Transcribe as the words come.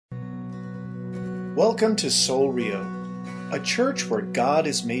Welcome to Soul Rio, a church where God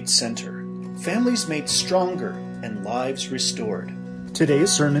is made center, families made stronger, and lives restored. Today's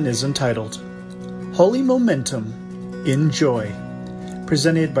sermon is entitled, Holy Momentum in Joy,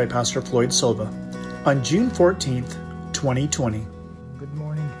 presented by Pastor Floyd Silva on June 14th, 2020. Good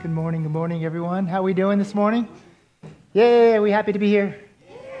morning, everyone. How are we doing this morning? Yay, are we happy to be here?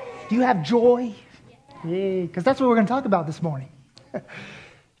 Do you have joy? Yay, because that's what we're going to talk about this morning.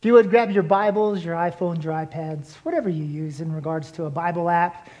 If you would grab your Bibles, your iPhones, your iPads, whatever you use in regards to a Bible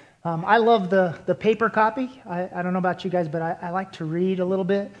app. I love the paper copy. I don't know about you guys, but I like to read a little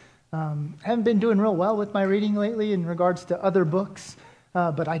bit. Haven't been doing real well with my reading lately in regards to other books,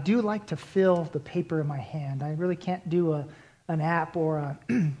 but I do like to feel the paper in my hand. I really can't do an app or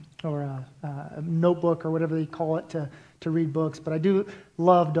a notebook or whatever they call it to read books, but I do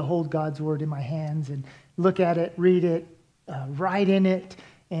love to hold God's Word in my hands and look at it, read it, write in it,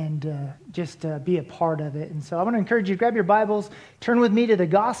 and just be a part of it. And so I want to encourage you to grab your Bibles, turn with me to the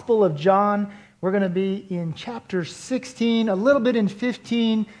Gospel of John. We're going to be in chapter 16, a little bit in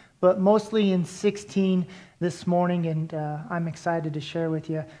 15, but mostly in 16 this morning. And I'm excited to share with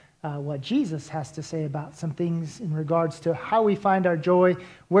you what Jesus has to say about some things in regards to how we find our joy,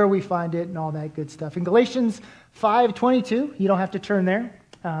 where we find it, and all that good stuff. In Galatians 5:22, you don't have to turn there,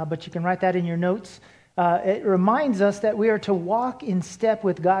 but you can write that in your notes. It reminds us that we are to walk in step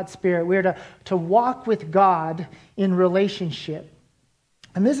with God's Spirit. We are to walk with God in relationship.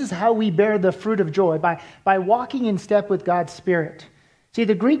 And this is how we bear the fruit of joy, by walking in step with God's Spirit. See,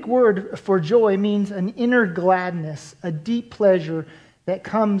 the Greek word for joy means an inner gladness, a deep pleasure that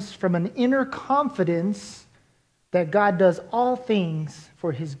comes from an inner confidence that God does all things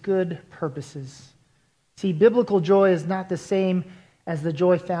for His good purposes. See, biblical joy is not the same as the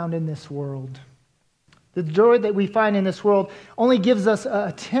joy found in this world. The joy that we find in this world only gives us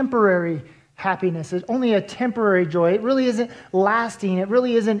a temporary happiness. It's only a temporary joy. It really isn't lasting. It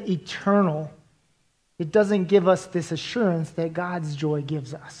really isn't eternal. It doesn't give us this assurance that God's joy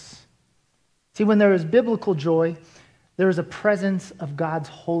gives us. See, when there is biblical joy, there is a presence of God's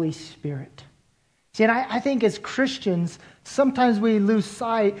Holy Spirit. See, and I think as Christians, sometimes we lose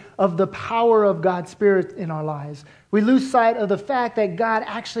sight of the power of God's Spirit in our lives. We lose sight of the fact that God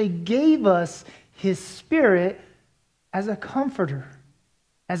actually gave us His Spirit as a comforter,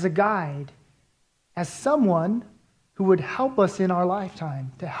 as a guide, as someone who would help us in our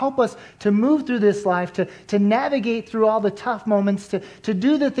lifetime, to help us to move through this life, to navigate through all the tough moments, to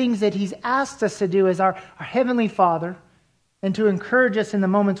do the things that He's asked us to do as our Heavenly Father, and to encourage us in the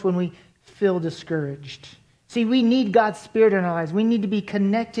moments when we feel discouraged. See, we need God's Spirit in our lives. We need to be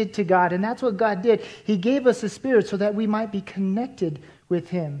connected to God, and that's what God did. He gave us His Spirit so that we might be connected with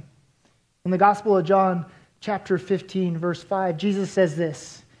Him. In the Gospel of John, chapter 15, verse 5, Jesus says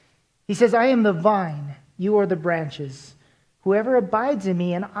this. He says, I am the vine, you are the branches. Whoever abides in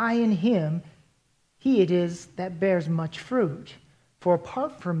me and I in him, he it is that bears much fruit. For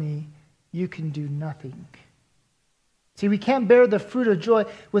apart from me, you can do nothing. See, we can't bear the fruit of joy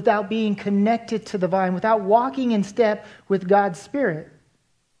without being connected to the vine, without walking in step with God's Spirit.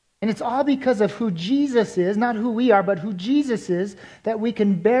 And it's all because of who Jesus is, not who we are, but who Jesus is, that we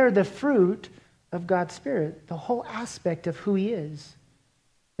can bear the fruit of God's Spirit, the whole aspect of who He is.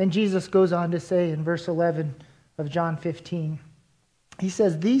 Then Jesus goes on to say in verse 11 of John 15, He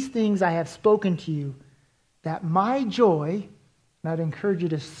says, these things I have spoken to you, that my joy, and I'd encourage you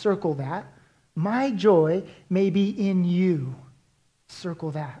to circle that, my joy may be in you.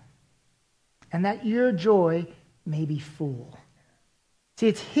 Circle that. And that your joy may be full. See,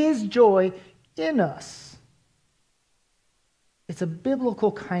 it's His joy in us. It's a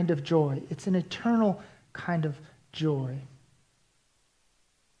biblical kind of joy. It's an eternal kind of joy.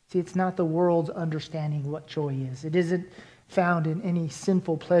 See, it's not the world's understanding what joy is. It isn't found in any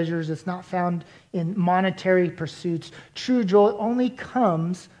sinful pleasures. It's not found in monetary pursuits. True joy only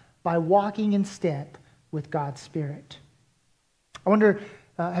comes by walking in step with God's Spirit. I wonder,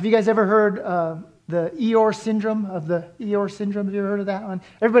 have you guys ever heard the Eeyore syndrome? Have you ever heard of that one?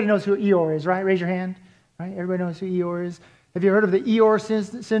 Everybody knows who Eeyore is, right? Raise your hand. Right? Everybody knows who Eeyore is. Have you heard of the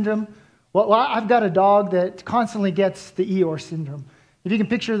Eeyore syndrome? Well, I've got a dog that constantly gets the Eeyore syndrome. If you can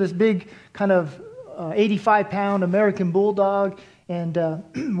picture this big kind of 85-pound American bulldog, and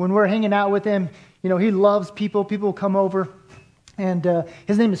when we're hanging out with him, he loves people. People come over. And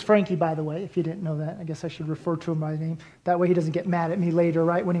his name is Frankie, by the way, if you didn't know that. I guess I should refer to him by name. That way he doesn't get mad at me later,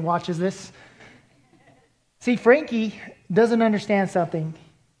 right, when he watches this. See, Frankie doesn't understand something.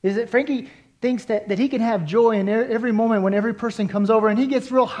 Frankie thinks that he can have joy in every moment when every person comes over, and he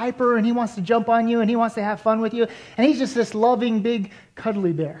gets real hyper, and he wants to jump on you, and he wants to have fun with you. And he's just this loving, big,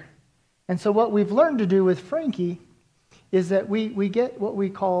 cuddly bear. And so what we've learned to do with Frankie is that we get what we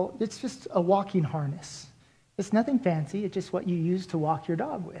call, it's just a walking harness. It's nothing fancy. It's just what you use to walk your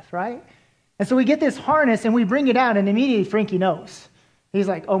dog with, right? And so we get this harness and we bring it out, and immediately Frankie knows. He's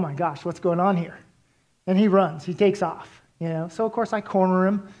like, oh my gosh, what's going on here? And he runs. He takes off. So of course I corner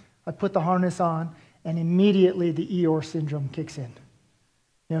him. I put the harness on, and immediately the Eeyore syndrome kicks in.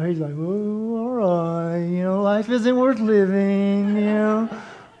 He's like, oh, all right, life isn't worth living,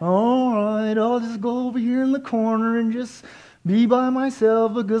 All right, I'll just go over here in the corner and just be by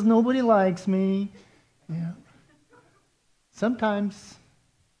myself because nobody likes me. Sometimes,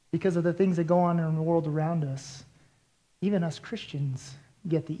 because of the things that go on in the world around us, even us Christians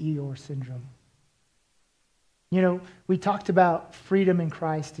get the Eeyore syndrome. We talked about freedom in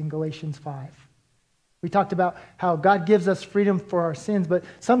Christ in Galatians 5. We talked about how God gives us freedom for our sins, but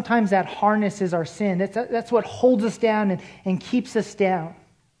sometimes that harness is our sin. That's what holds us down and keeps us down.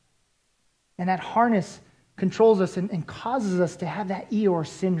 And that harness controls us and causes us to have that Eeyore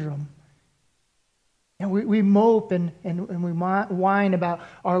syndrome. And we mope and we whine about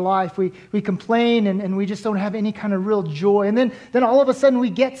our life. We complain and we just don't have any kind of real joy. And then all of a sudden we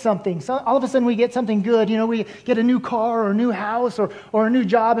get something. So all of a sudden we get something good. We get a new car or a new house or a new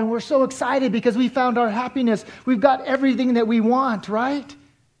job, and we're so excited because we found our happiness. We've got everything that we want, right?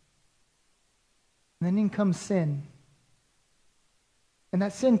 And then in comes sin. And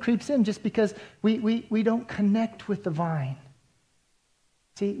that sin creeps in just because we don't connect with the vine.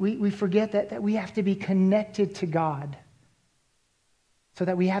 See, we forget that we have to be connected to God so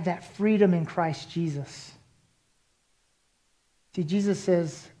that we have that freedom in Christ Jesus. See, Jesus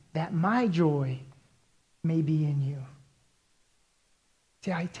says that my joy may be in you.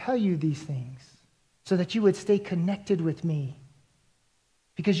 See, I tell you these things so that you would stay connected with me.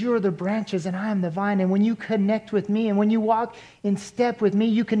 Because you are the branches and I am the vine. And when you connect with me and when you walk in step with me,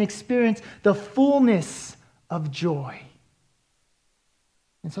 you can experience the fullness of joy.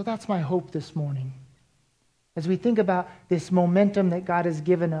 And so that's my hope this morning. As we think about this momentum that God has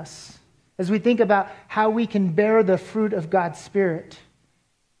given us, as we think about how we can bear the fruit of God's Spirit,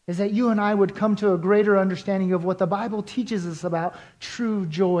 is that you and I would come to a greater understanding of what the Bible teaches us about true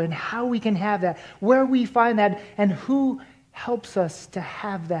joy and how we can have that, where we find that, and who helps us to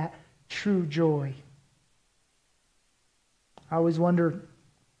have that true joy. I always wonder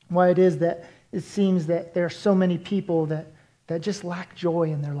why it is that it seems that there are so many people that just lack joy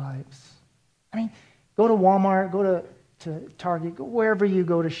in their lives. I mean, go to Walmart, go to Target, go wherever you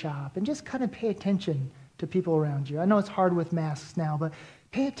go to shop, and just kind of pay attention to people around you. I know it's hard with masks now, but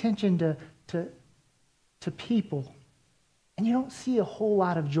pay attention to people, and you don't see a whole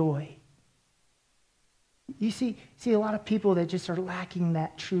lot of joy. You see a lot of people that just are lacking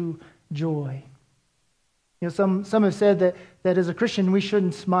that true joy. Some have said that as a Christian, we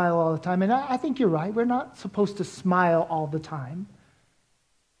shouldn't smile all the time. And I think you're right. We're not supposed to smile all the time.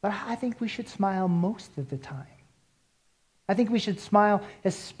 But I think we should smile most of the time. I think we should smile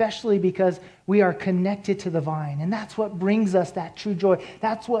especially because we are connected to the vine. And that's what brings us that true joy.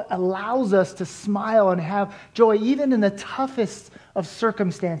 That's what allows us to smile and have joy, even in the toughest of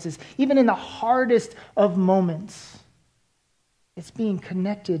circumstances, even in the hardest of moments. It's being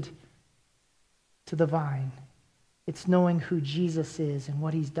connected to the vine. It's knowing who Jesus is and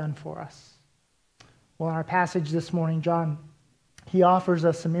what he's done for us. Well, in our passage this morning, John, he offers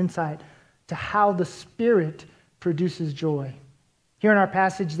us some insight to how the Spirit produces joy. Here in our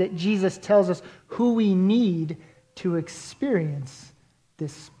passage that Jesus tells us who we need to experience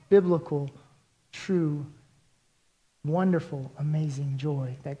this biblical, true, wonderful, amazing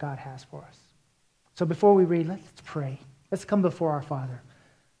joy that God has for us. So before we read, let's pray. Let's come before our Father.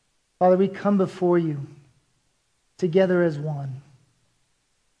 Father, we come before you together as one.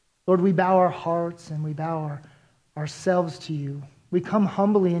 Lord, we bow our hearts and we bow ourselves to you. We come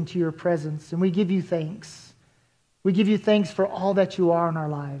humbly into your presence and we give you thanks. We give you thanks for all that you are in our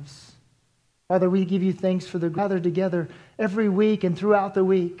lives. Father, we give you thanks for the gather together every week and throughout the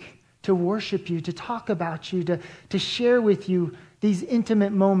week to worship you, to talk about you, to share with you these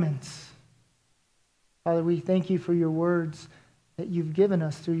intimate moments. Father, we thank you for your words that you've given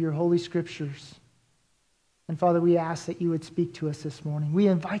us through your holy scriptures. And Father, we ask that you would speak to us this morning. We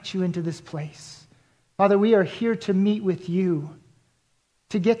invite you into this place. Father, we are here to meet with you,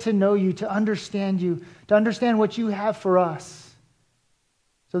 to get to know you, to understand what you have for us.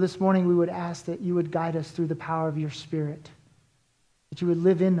 So this morning we would ask that you would guide us through the power of your Spirit, that you would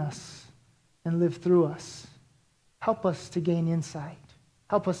live in us and live through us. Help us to gain insight.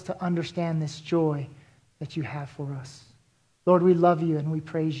 Help us to understand this joy that you have for us. Lord, we love you and we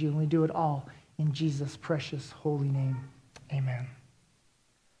praise you and we do it all in Jesus' precious holy name. Amen.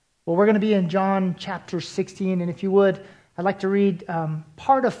 Well, Well, we're going to be in John chapter 16, and if you would, I'd like to read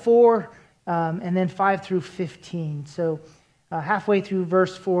part of 4 and then 5 through 15. So halfway through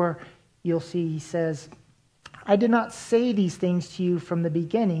verse 4, you'll see he says, I did not say these things to you from the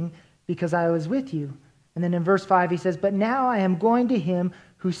beginning because I was with you. And then in verse 5 he says, but now I am going to him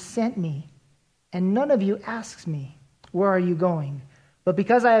who sent me, and none of you asks me, where are you going? But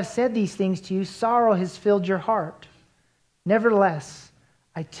because I have said these things to you, sorrow has filled your heart. Nevertheless,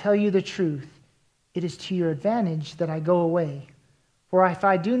 I tell you the truth, it is to your advantage that I go away. For if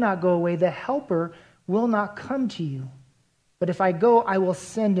I do not go away, the Helper will not come to you. But if I go, I will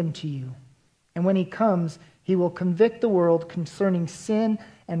send him to you. And when he comes, he will convict the world concerning sin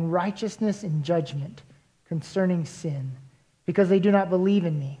and righteousness and judgment. Concerning sin, because they do not believe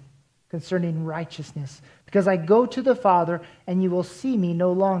in me. Concerning righteousness, because I go to the Father, and you will see me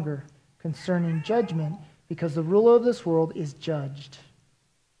no longer. Concerning judgment, because the ruler of this world is judged.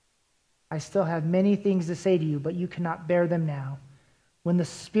 I still have many things to say to you, but you cannot bear them now. When the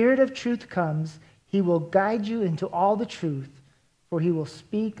Spirit of truth comes, he will guide you into all the truth, for he will not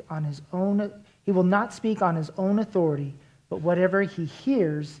speak on his own authority, but whatever he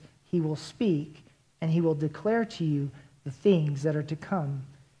hears, he will speak, and he will declare to you the things that are to come.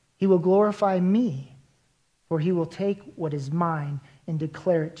 He will glorify me, for he will take what is mine and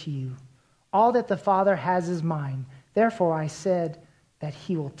declare it to you. All that the Father has is mine. Therefore I said that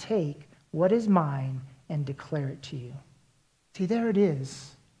he will take what is mine and declare it to you. See, there it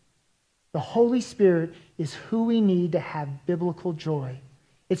is. The Holy Spirit is who we need to have biblical joy.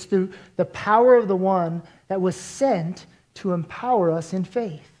 It's through the power of the one that was sent to empower us in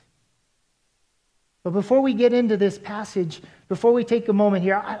faith. But before we get into this passage, before we take a moment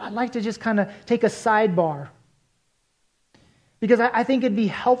here, I'd like to just kind of take a sidebar. Because I think it'd be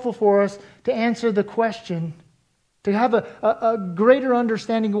helpful for us to answer the question, to have a greater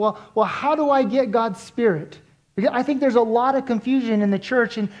understanding, well, how do I get God's Spirit? Because I think there's a lot of confusion in the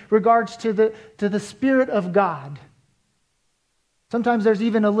church in regards to the Spirit of God. Sometimes there's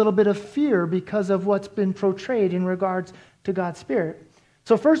even a little bit of fear because of what's been portrayed in regards to God's Spirit.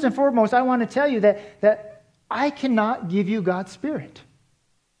 So first and foremost, I want to tell you that I cannot give you God's Spirit.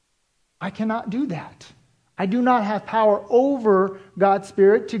 I cannot do that. I do not have power over God's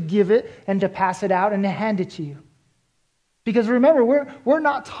Spirit to give it and to pass it out and to hand it to you. Because remember, we're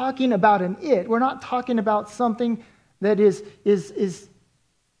not talking about an it. We're not talking about something that is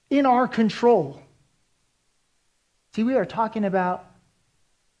in our control. See, we are talking about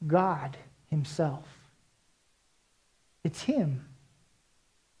God himself. It's him.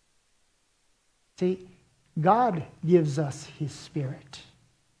 See, God gives us his Spirit.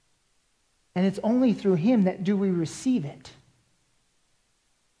 And it's only through him that do we receive it.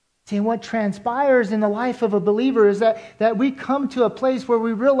 See, and what transpires in the life of a believer is that we come to a place where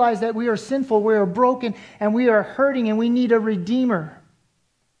we realize that we are sinful, we are broken, and we are hurting, and we need a Redeemer.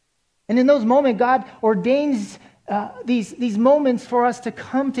 And in those moments, God ordains these moments for us to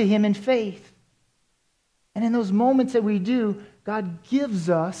come to him in faith. And in those moments that we do, God gives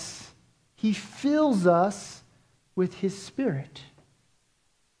us, he fills us with his Spirit.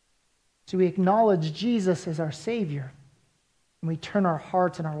 So we acknowledge Jesus as our Savior, and we turn our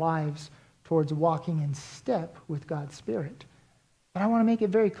hearts and our lives towards walking in step with God's Spirit. But I want to make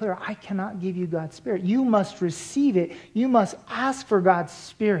it very clear, I cannot give you God's Spirit. You must receive it. You must ask for God's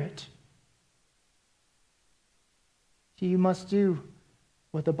Spirit. So you must do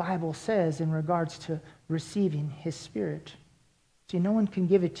what the Bible says in regards to receiving his Spirit. See, no one can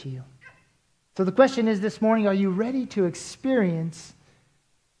give it to you. So the question is this morning, are you ready to experience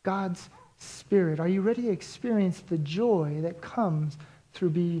God's Spirit? Are you ready to experience the joy that comes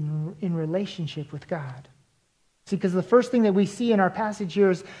through being in relationship with God? See, because the first thing that we see in our passage here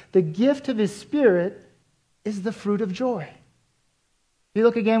is the gift of his Spirit is the fruit of joy. If you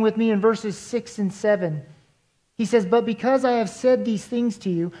look again with me in verses 6 and 7, he says, but because I have said these things to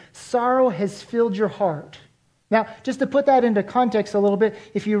you, sorrow has filled your heart. Now, just to put that into context a little bit,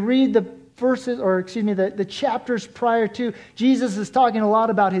 if you read the chapters prior to, Jesus is talking a lot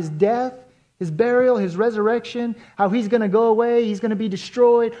about his death, his burial, his resurrection, how he's going to go away, he's going to be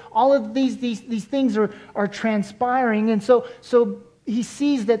destroyed. All of these things are transpiring. And so he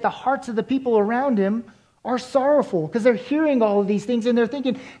sees that the hearts of the people around him are sorrowful because they're hearing all of these things and they're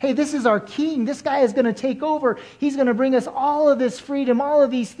thinking, hey, this is our king. This guy is going to take over. He's going to bring us all of this freedom, all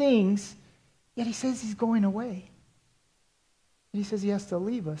of these things. Yet he says he's going away. He says he has to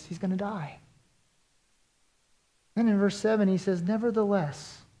leave us. He's going to die. Then in verse 7, he says,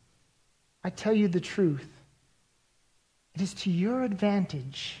 nevertheless, I tell you the truth. It is to your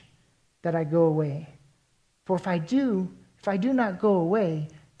advantage that I go away. For if I do not go away,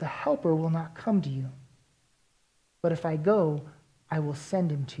 the Helper will not come to you. But if I go, I will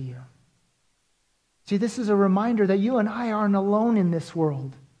send him to you. See, this is a reminder that you and I aren't alone in this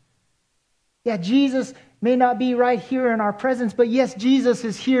world. Yeah, Jesus may not be right here in our presence, but yes, Jesus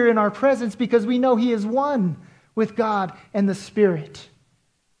is here in our presence because we know he is one with God and the Spirit.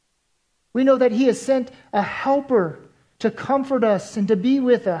 We know that he has sent a helper to comfort us and to be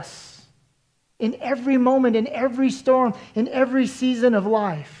with us in every moment, in every storm, in every season of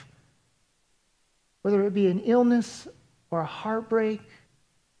life. Whether it be an illness or a heartbreak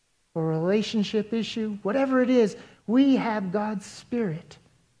or a relationship issue, whatever it is, we have God's Spirit.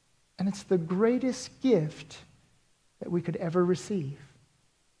 And it's the greatest gift that we could ever receive.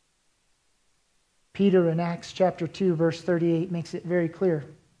 Peter in Acts chapter 2, verse 38 makes it very clear.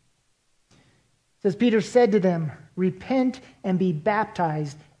 It says, Peter said to them, repent and be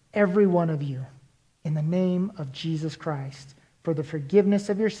baptized, every one of you, in the name of Jesus Christ, for the forgiveness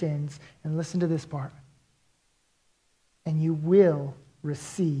of your sins. And listen to this part. And you will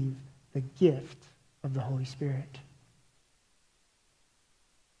receive the gift of the Holy Spirit.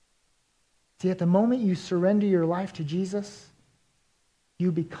 See, at the moment you surrender your life to Jesus,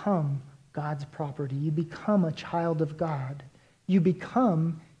 you become God's property. You become a child of God. You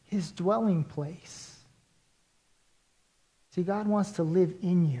become his dwelling place. See, God wants to live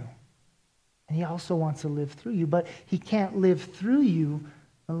in you. And he also wants to live through you. But he can't live through you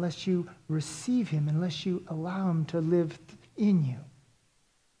unless you receive him, unless you allow him to live in you.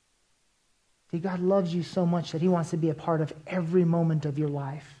 See, God loves you so much that he wants to be a part of every moment of your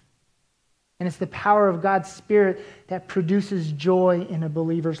life. And it's the power of God's Spirit that produces joy in a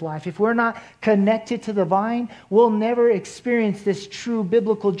believer's life. If we're not connected to the vine, we'll never experience this true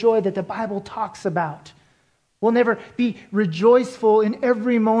biblical joy that the Bible talks about. We'll never be rejoiceful in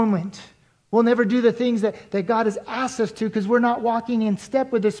every moment. We'll never do the things that God has asked us to because we're not walking in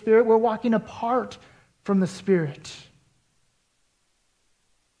step with the Spirit. We're walking apart from the Spirit.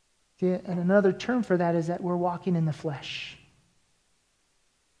 See, and another term for that is that we're walking in the flesh.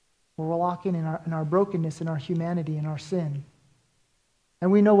 We're walking in our brokenness, in our humanity, in our sin.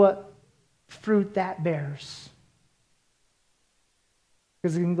 And we know what fruit that bears.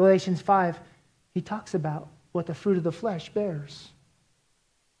 Because in Galatians 5, he talks about what the fruit of the flesh bears.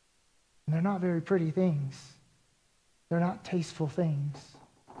 And they're not very pretty things. They're not tasteful things.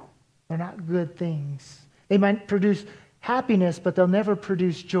 They're not good things. They might produce happiness, but they'll never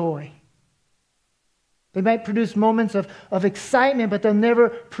produce joy. They might produce moments of excitement, but they'll never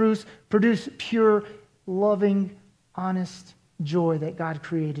produce pure, loving, honest joy that God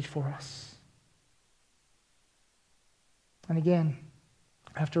created for us. And again,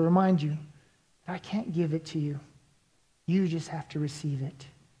 I have to remind you that I can't give it to you. You just have to receive it.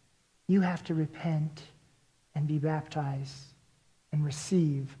 You have to repent and be baptized and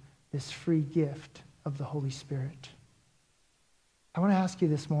receive this free gift of the Holy Spirit. I want to ask you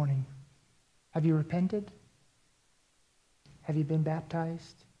this morning, have you repented? Have you been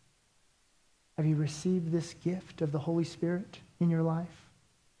baptized? Have you received this gift of the Holy Spirit in your life?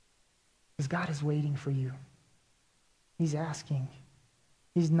 Because God is waiting for you. He's asking.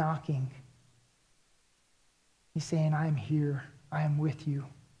 He's knocking. He's saying, I am here. I am with you.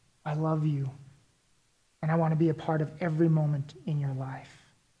 I love you. And I want to be a part of every moment in your life.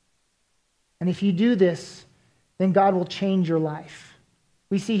 And if you do this, then God will change your life.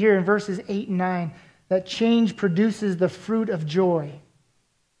 We see here in verses 8 and 9 that change produces the fruit of joy.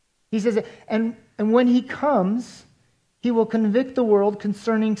 He says, and when he comes, he will convict the world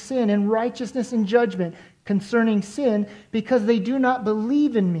concerning sin and righteousness and judgment concerning sin because they do not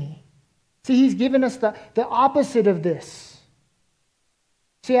believe in me. See, he's given us the opposite of this.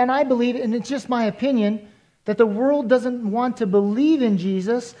 See, and I believe, and it's just my opinion, that the world doesn't want to believe in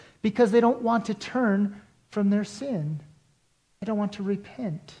Jesus because they don't want to turn from their sin. They don't want to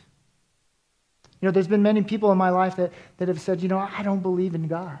repent. You know, there's been many people in my life that have said, you know, I don't believe in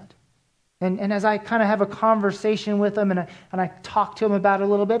God. And as I kind of have a conversation with them and I talk to them about it a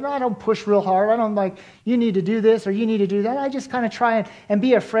little bit, I don't push real hard. I don't like, you need to do this or you need to do that. I just kind of try and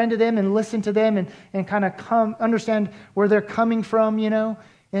be a friend to them and listen to them and kind of understand where they're coming from, you know.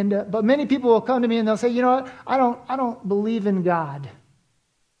 And but many people will come to me and they'll say, you know what, I don't believe in God.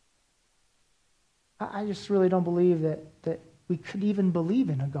 I just really don't believe that we could even believe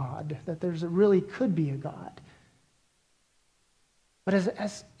in a God, that there's really could be a God. But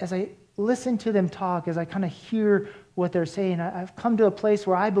as I listen to them talk, as I kind of hear what they're saying, I've come to a place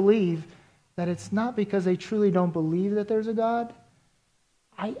where I believe that it's not because they truly don't believe that there's a God.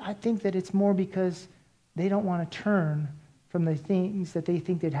 I think that it's more because they don't want to turn from the things that they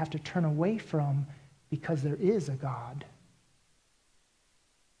think they'd have to turn away from because there is a God.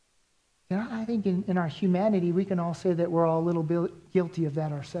 And I think in our humanity, we can all say that we're all a little bit guilty of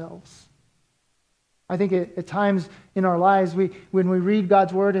that ourselves. I think at times in our lives, when we read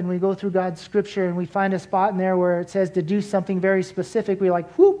God's Word and we go through God's Scripture and we find a spot in there where it says to do something very specific, we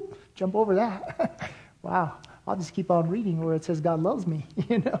like, whoop, jump over that. Wow, I'll just keep on reading where it says God loves me,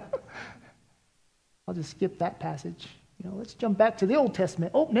 I'll just skip that passage. Let's jump back to the Old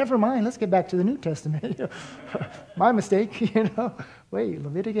Testament. Oh, never mind, let's get back to the New Testament. My mistake, Wait,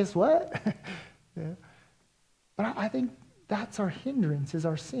 Leviticus what? Yeah. But I think that's our hindrance, is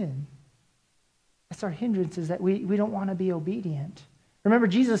our sin. That's our hindrance, is that we don't want to be obedient. Remember,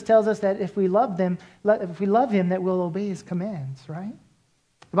 Jesus tells us that if we love Him, that we'll obey His commands, right?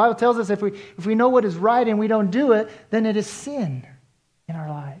 The Bible tells us if we know what is right and we don't do it, then it is sin in our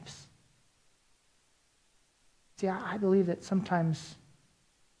lives. See, I believe that sometimes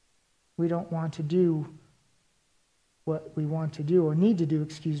we don't want to do what we want to do, or need to do,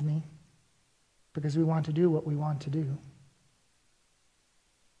 because we want to do what we want to do.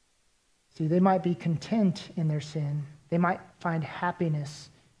 See, they might be content in their sin. They might find happiness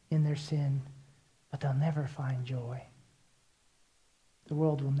in their sin, but they'll never find joy. The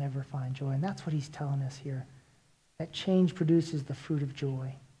world will never find joy. And that's what he's telling us here, that change produces the fruit of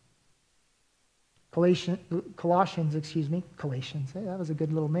joy. Colossians, hey, that was a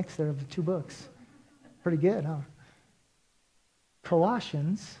good little mix there of the two books. Pretty good, huh?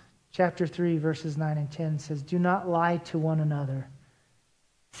 Colossians chapter 3, verses 9 and 10 says, "Do not lie to one another,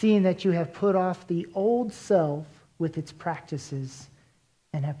 seeing that you have put off the old self with its practices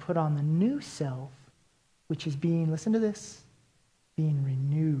and have put on the new self, which is being," listen to this, "being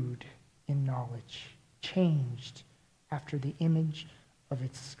renewed in knowledge, changed after the image of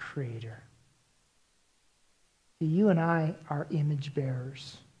its creator." See, you and I are image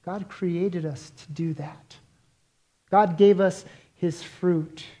bearers. God created us to do that. God gave us His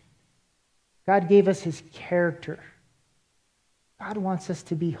fruit. God gave us His character. God wants us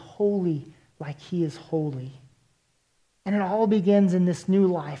to be holy like He is holy. And it all begins in this new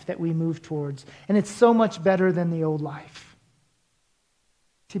life that we move towards. And it's so much better than the old life.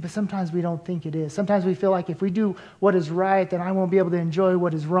 See, but sometimes we don't think it is. Sometimes we feel like if we do what is right, then I won't be able to enjoy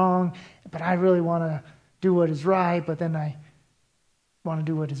what is wrong. But I really want to do what is right, but then I want to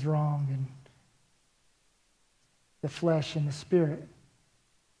do what is wrong. And the flesh and the spirit,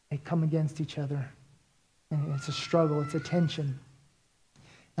 they come against each other. And it's a struggle, it's a tension.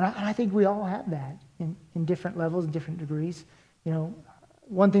 And I think we all have that in different levels, in different degrees.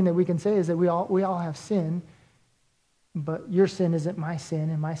 One thing that we can say is that we all have sin, but your sin isn't my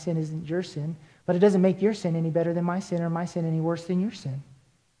sin, and my sin isn't your sin. But it doesn't make your sin any better than my sin, or my sin any worse than your sin.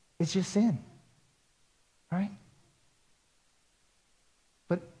 It's just sin. Right?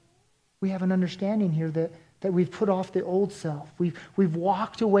 But we have an understanding here that we've put off the old self. We've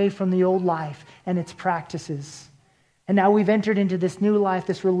walked away from the old life and its practices. And now we've entered into this new life,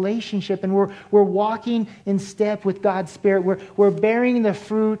 this relationship, and we're walking in step with God's Spirit. We're bearing the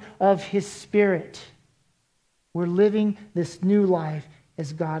fruit of His Spirit. We're living this new life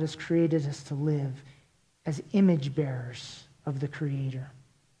as God has created us to live, as image bearers of the Creator.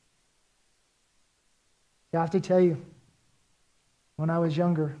 I have to tell you, when I was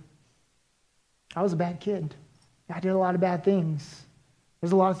younger, I was a bad kid. I did a lot of bad things.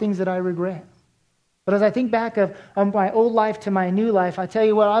 There's a lot of things that I regret. But as I think back of my old life to my new life, I tell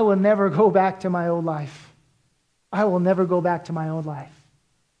you what, I will never go back to my old life. I will never go back to my old life.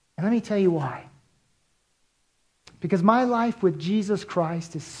 And let me tell you why. Because my life with Jesus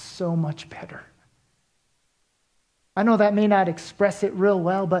Christ is so much better. I know that may not express it real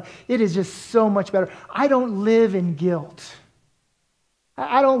well, but it is just so much better. I don't live in guilt.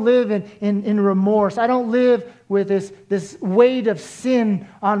 I don't live in remorse. I don't live with this weight of sin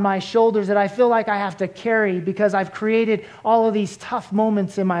on my shoulders that I feel like I have to carry because I've created all of these tough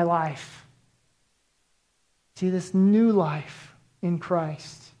moments in my life. See, this new life in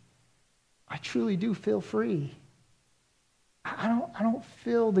Christ, I truly do feel free. I don't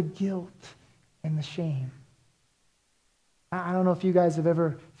feel the guilt and the shame. I don't know if you guys have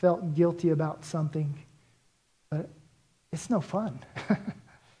ever felt guilty about something, but it's no fun. I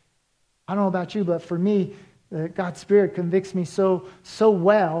don't know about you, but for me, God's Spirit convicts me so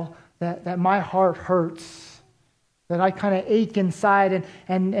well that my heart hurts, that I kind of ache inside,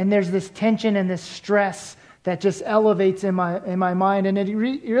 and there's this tension and this stress that just elevates in my mind, and it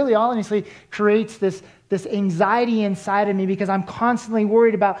really honestly creates this anxiety inside of me because I'm constantly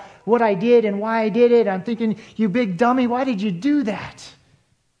worried about what I did and why I did it. I'm thinking, you big dummy, why did you do that?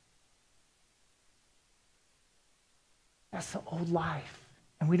 That's the old life,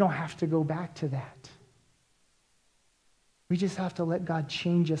 and we don't have to go back to that. We just have to let God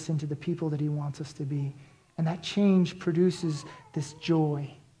change us into the people that he wants us to be. And that change produces this joy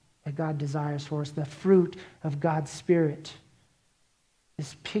that God desires for us, the fruit of God's Spirit,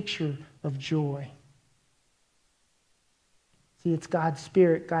 this picture of joy. See, it's God's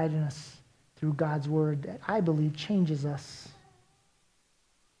Spirit guiding us through God's Word that I believe changes us.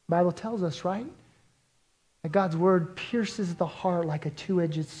 The Bible tells us, right? That God's Word pierces the heart like a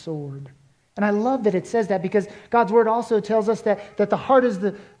two-edged sword. And I love that it says that, because God's Word also tells us that the heart is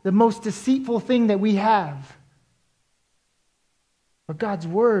the most deceitful thing that we have. But God's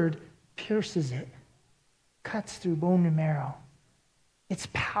Word pierces it, cuts through bone and marrow. It's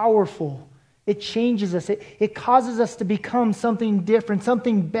powerful. It changes us. It causes us to become something different,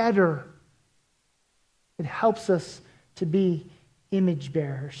 something better. It helps us to be image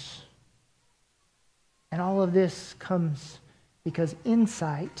bearers. And all of this comes because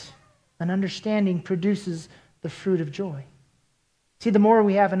insight and understanding produces the fruit of joy. See, the more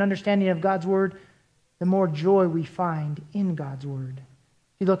we have an understanding of God's Word, the more joy we find in God's Word.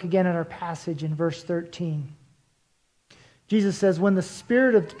 If you look again at our passage in verse 13, Jesus says, when the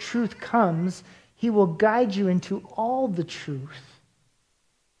Spirit of truth comes, he will guide you into all the truth.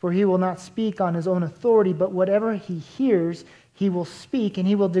 For he will not speak on his own authority, but whatever he hears, he will speak, and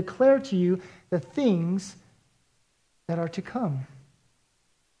he will declare to you the things that are to come.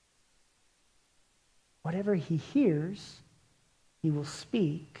 Whatever he hears, he will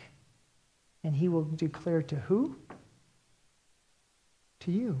speak, and he will declare to who?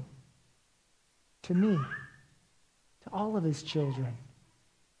 To you, to me, to all of his children.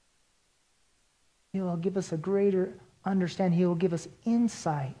 He will give us a greater understanding. He will give us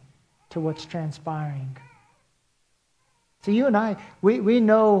insight to what's transpiring. So you and I, we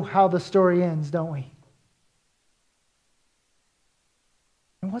know how the story ends, don't we?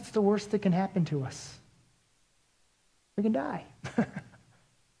 And what's the worst that can happen to us? We can die.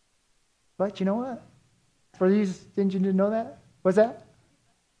 But you know what? For you, didn't you know that? What's that?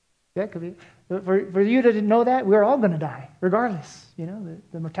 Yeah, it could be. For you to know that, we're all going to die, regardless. You know,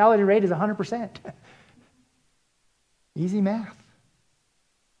 the mortality rate is 100%. Easy math.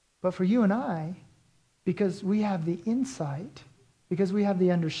 But for you and I, because we have the insight, because we have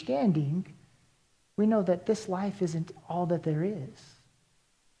the understanding, we know that this life isn't all that there is.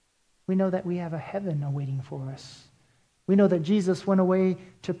 We know that we have a heaven awaiting for us. We know that Jesus went away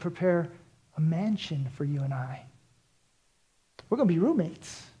to prepare a mansion for you and I. We're going to be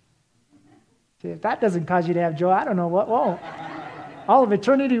roommates. See, if that doesn't cause you to have joy, I don't know what won't. All of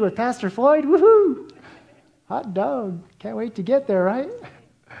eternity with Pastor Floyd, woohoo! Hot dog. Can't wait to get there, right?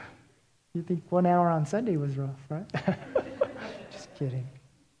 You think 1 hour on Sunday was rough, right? Just kidding.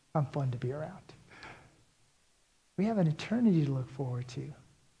 I'm fun to be around. We have an eternity to look forward to.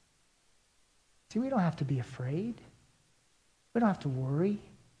 See, we don't have to be afraid. We don't have to worry.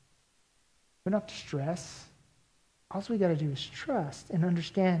 We don't have to stress. All we got to do is trust and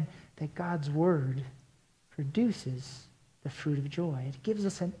understand that God's Word produces the fruit of joy. It gives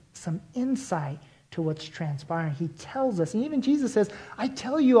us some insight to what's transpiring. He tells us, and even Jesus says, I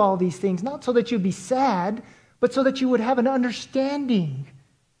tell you all these things, not so that you'd be sad, but so that you would have an understanding,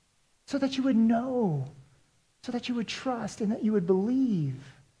 so that you would know, so that you would trust, and that you would believe,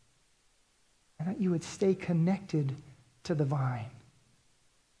 and that you would stay connected to the vine.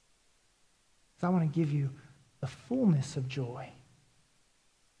 So I want to give you the fullness of joy.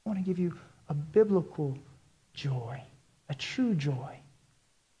 I want to give you a biblical joy, a true joy.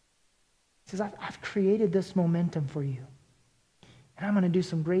 He says, I've created this momentum for you, and I'm going to do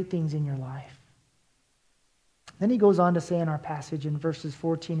some great things in your life. Then he goes on to say in our passage in verses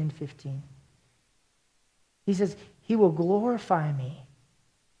 14 and 15, he says, he will glorify me,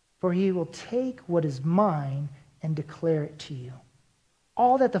 for he will take what is mine and declare it to you.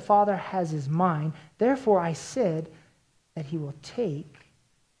 All that the Father has is mine. Therefore I said that he will take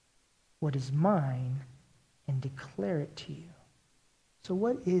what is mine and declare it to you. So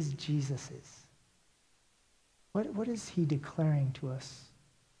what is Jesus's? What is he declaring to us?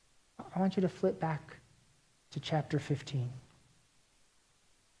 I want you to flip back to chapter 15.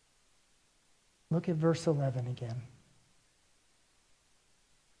 Look at verse 11 again.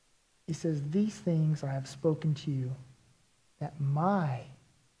 He says, these things I have spoken to you, that my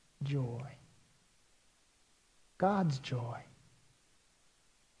joy, God's joy,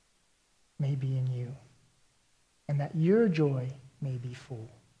 may be in you, and that your joy may be full.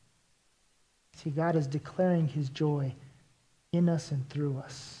 See, God is declaring his joy in us and through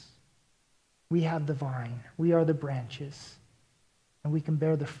us. We have the vine. We are the branches. And we can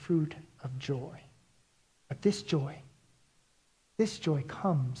bear the fruit of joy. But this joy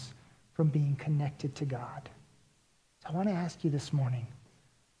comes from being connected to God. So I want to ask you this morning,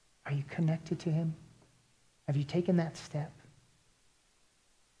 are you connected to him? Have you taken that step?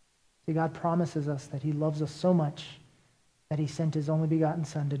 See, God promises us that he loves us so much that he sent his only begotten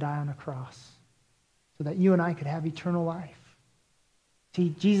Son to die on a cross so that you and I could have eternal life.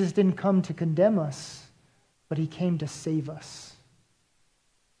 See, Jesus didn't come to condemn us, but he came to save us.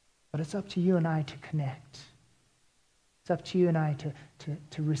 But it's up to you and I to connect. It's up to you and I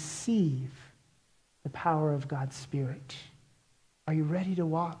to receive the power of God's Spirit. Are you ready to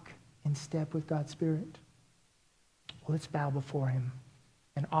walk in step with God's Spirit? Well, let's bow before him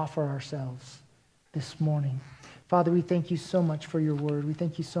and offer ourselves this morning. Father, we thank you so much for your word. We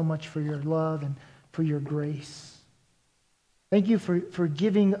thank you so much for your love and for your grace. Thank you for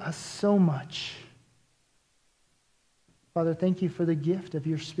giving us so much. Father, thank you for the gift of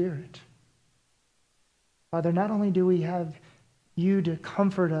your Spirit. Father, not only do we have you to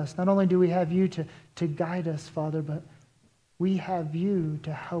comfort us, not only do we have you to guide us, Father, but we have you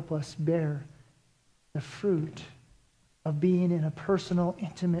to help us bear the fruit of being in a personal,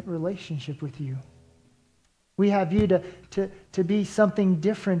 intimate relationship with you. We have you to be something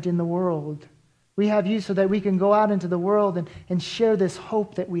different in the world. We have you so that we can go out into the world and share this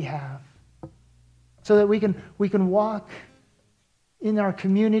hope that we have. So that we can walk in our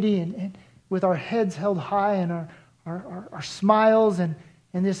community and with our heads held high and our smiles and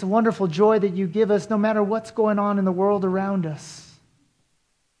this wonderful joy that you give us no matter what's going on in the world around us.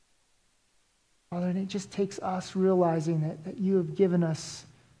 Father, and it just takes us realizing that you have given us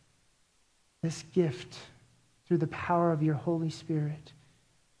this gift through the power of your Holy Spirit.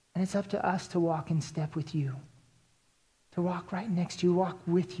 And it's up to us to walk in step with you, to walk right next to you, walk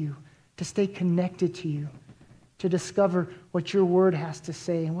with you, to stay connected to you, to discover what your word has to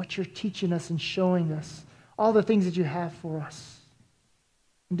say and what you're teaching us and showing us, all the things that you have for us,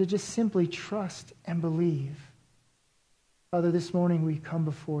 and to just simply trust and believe. Father, this morning we come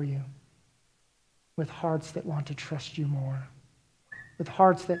before you with hearts that want to trust you more, with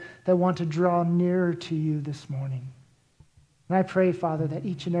hearts that want to draw nearer to you this morning. And I pray, Father, that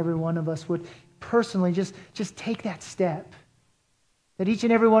each and every one of us would personally just take that step, that each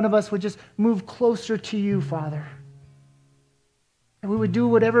and every one of us would just move closer to you, Father. And we would do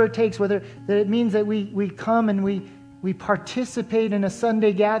whatever it takes, whether that it means that we come and we participate in a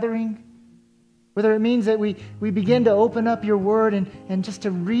Sunday gathering, whether it means that we begin to open up your word and just to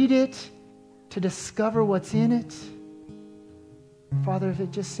read it, to discover what's in it. Father, if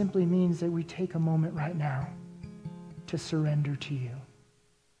it just simply means that we take a moment right now to surrender to you,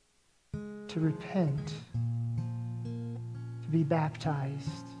 to repent, to be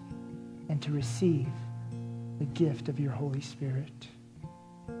baptized, and to receive the gift of your Holy Spirit.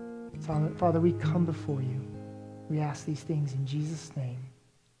 Father, we come before you. We ask these things in Jesus' name.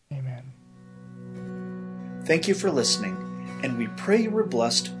 Amen. Thank you for listening, and we pray you were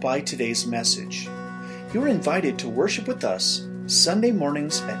blessed by today's message. You are invited to worship with us Sunday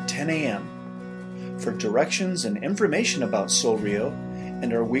mornings at 10 a.m. For directions and information about Soul Rio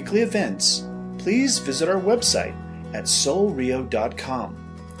and our weekly events, please visit our website at soulrio.com.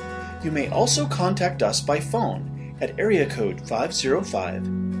 You may also contact us by phone at area code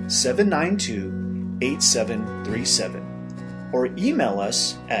 505-792-8737 or email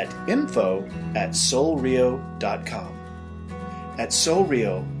us at info@soulrio.com. At Soul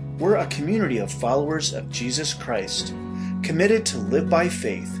Rio, we're a community of followers of Jesus Christ, committed to live by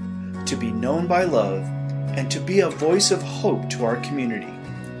faith, to be known by love, and to be a voice of hope to our community.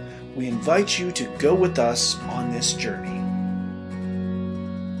 We invite you to go with us on this journey.